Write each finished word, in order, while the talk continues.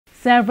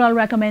Several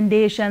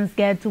recommendations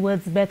geared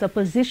towards better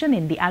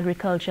positioning the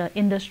agriculture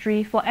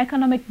industry for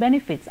economic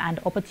benefits and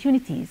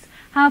opportunities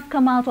have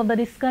come out of the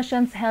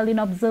discussions held in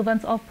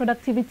observance of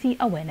Productivity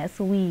Awareness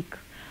Week.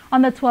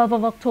 On the 12th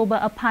of October,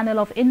 a panel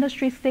of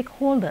industry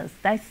stakeholders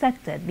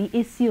dissected the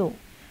issue.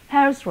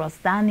 Here's Ross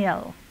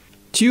Daniel.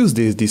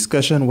 Tuesday's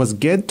discussion was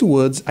geared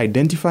towards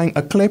identifying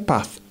a clear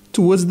path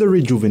towards the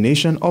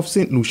rejuvenation of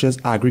St. Lucia's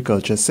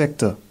agriculture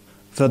sector.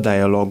 The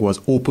dialogue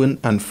was open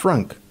and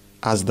frank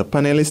as the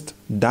panelists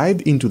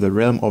dived into the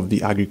realm of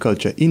the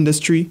agriculture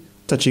industry,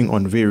 touching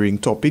on varying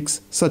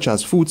topics such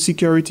as food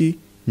security,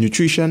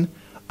 nutrition,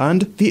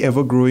 and the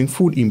ever-growing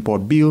food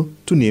import bill,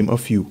 to name a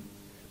few.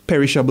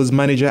 Perishables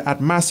manager at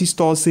Massey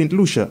Stores St.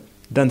 Lucia,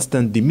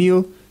 Dunstan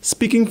DeMille,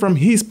 speaking from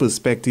his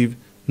perspective,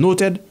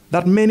 noted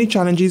that many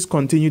challenges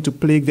continue to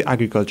plague the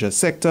agriculture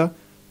sector,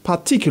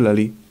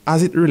 particularly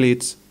as it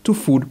relates to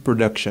food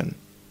production.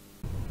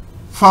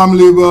 Farm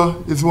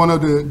labor is one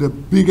of the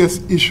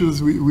biggest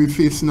issues we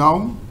face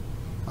now.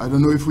 I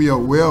don't know if we are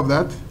aware of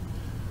that.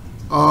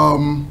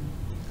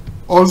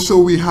 Also,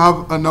 we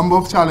have a number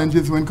of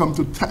challenges when it comes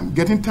to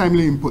getting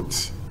timely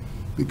inputs,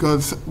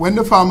 because when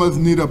the farmers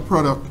need a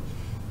product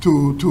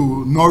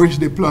to nourish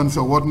their plants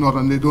or whatnot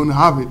and they don't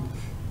have it,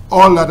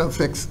 all that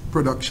affects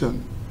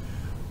production.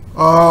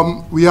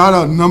 We had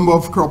a number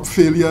of crop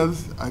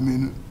failures. I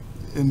mean,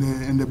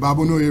 in the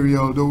Babono area,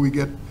 although we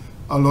get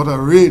a lot of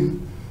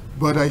rain,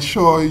 but I'm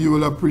sure you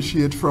will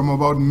appreciate from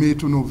about May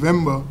to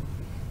November,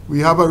 we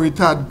have a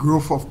retarded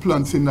growth of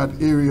plants in that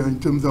area in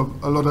terms of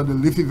a lot of the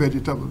leafy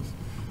vegetables.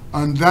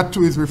 And that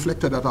too is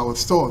reflected at our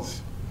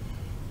stores.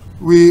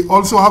 We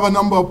also have a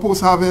number of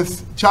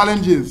post-harvest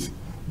challenges,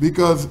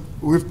 because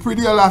with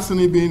pretty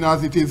elasticity being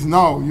as it is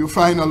now, you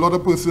find a lot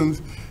of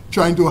persons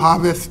trying to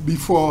harvest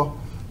before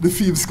the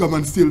thieves come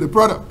and steal the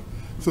product.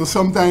 So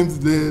sometimes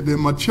the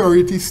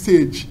maturity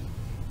stage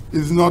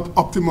is not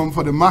optimum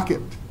for the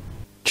market.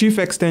 Chief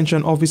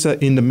Extension Officer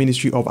in the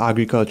Ministry of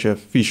Agriculture,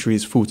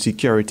 Fisheries, Food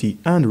Security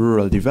and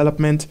Rural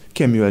Development,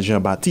 Kemuel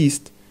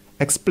Jean-Baptiste,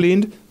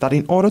 explained that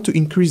in order to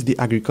increase the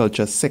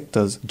agriculture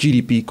sector's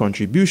GDP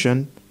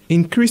contribution,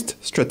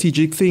 increased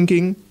strategic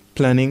thinking,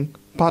 planning,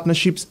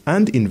 partnerships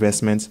and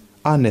investments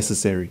are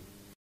necessary.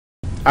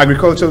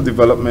 Agricultural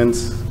development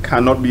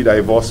cannot be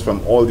divorced from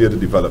all the other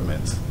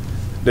developments.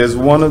 There's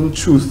one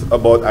truth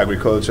about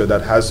agriculture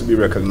that has to be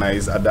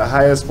recognized at the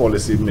highest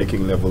policy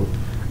making level,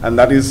 and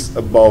that is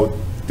about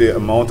the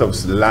amount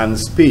of land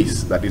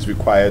space that is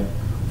required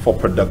for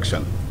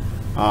production.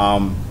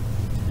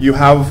 You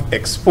have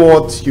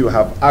export, you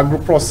have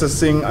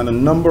agro-processing, and a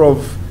number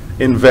of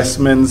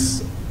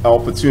investments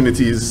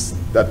opportunities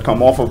that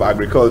come off of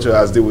agriculture,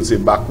 as they would say,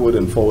 backward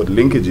and forward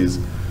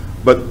linkages.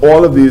 But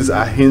all of these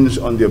are hinged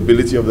on the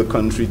ability of the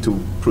country to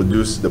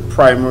produce the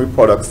primary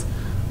products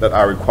that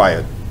are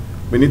required.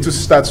 We need to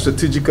start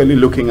strategically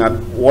looking at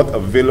what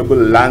available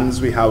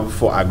lands we have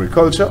for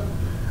agriculture,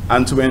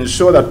 and to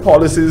ensure that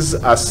policies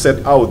are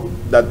set out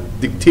that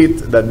dictate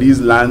that these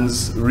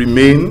lands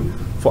remain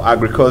for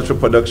agricultural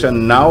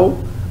production now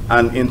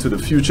and into the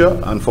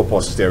future and for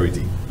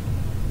posterity.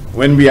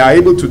 When we are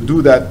able to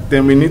do that,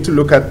 then we need to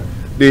look at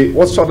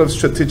what sort of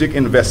strategic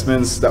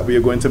investments that we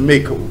are going to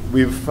make.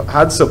 We've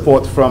had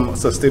support from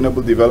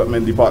Sustainable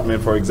Development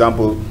Department, for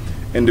example,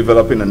 in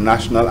developing a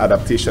national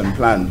adaptation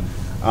plan.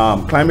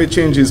 Climate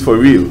change is for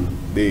real.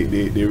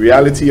 The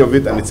reality of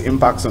it and its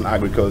impacts on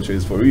agriculture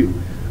is for real.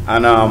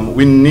 And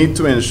we need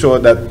to ensure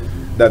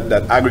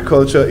that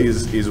agriculture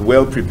is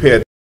well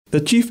prepared.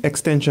 The Chief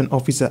Extension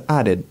Officer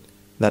added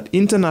that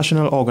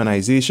international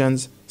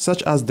organizations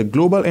such as the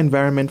Global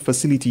Environment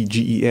Facility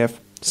GEF,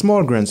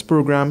 Small Grants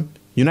Program,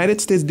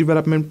 United States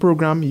Development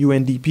Program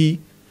UNDP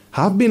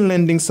have been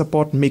lending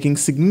support, making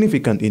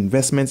significant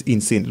investments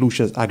in St.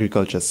 Lucia's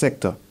agriculture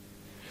sector.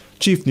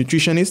 Chief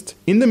Nutritionist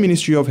in the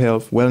Ministry of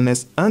Health,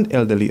 Wellness and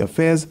Elderly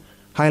Affairs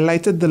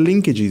highlighted the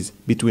linkages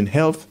between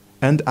health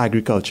and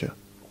agriculture.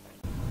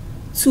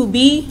 To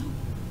be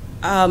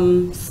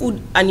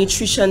food and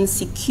nutrition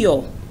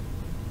secure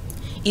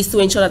is to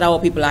ensure that our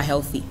people are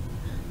healthy.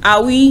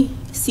 Are we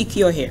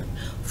secure here?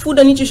 Food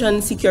and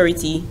nutrition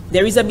security,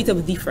 there is a bit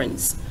of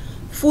difference.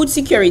 Food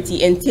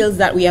security entails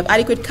that we have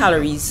adequate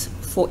calories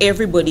for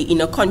everybody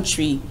in a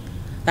country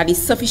that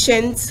is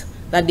sufficient,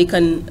 that they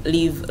can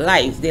live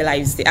their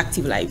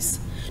active lives.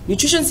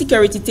 Nutrition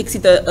security takes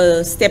it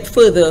a step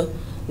further,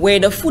 where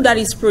the food that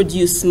is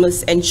produced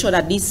must ensure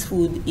that this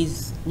food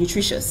is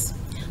nutritious.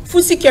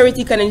 Food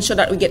security can ensure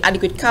that we get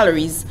adequate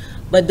calories,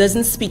 but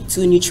doesn't speak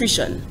to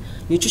nutrition.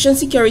 Nutrition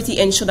security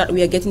ensures that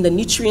we are getting the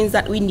nutrients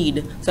that we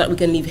need so that we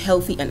can live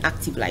healthy and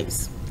active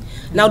lives.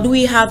 Now, do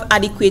we have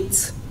adequate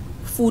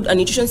food and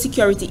nutrition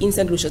security in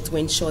St. Lucia to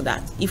ensure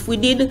that? If we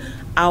did,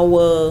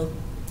 our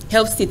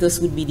health status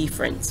would be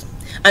different.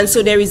 And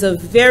so there is a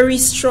very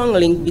strong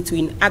link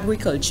between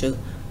agriculture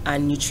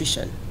and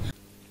nutrition.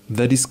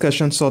 The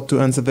discussion sought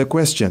to answer the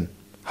question,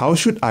 how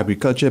should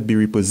agriculture be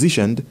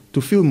repositioned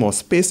to fill more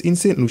space in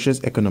St.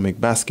 Lucia's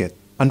economic basket,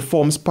 and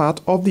forms part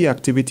of the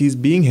activities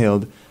being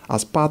held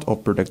as part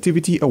of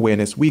Productivity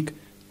Awareness Week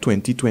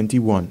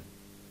 2021.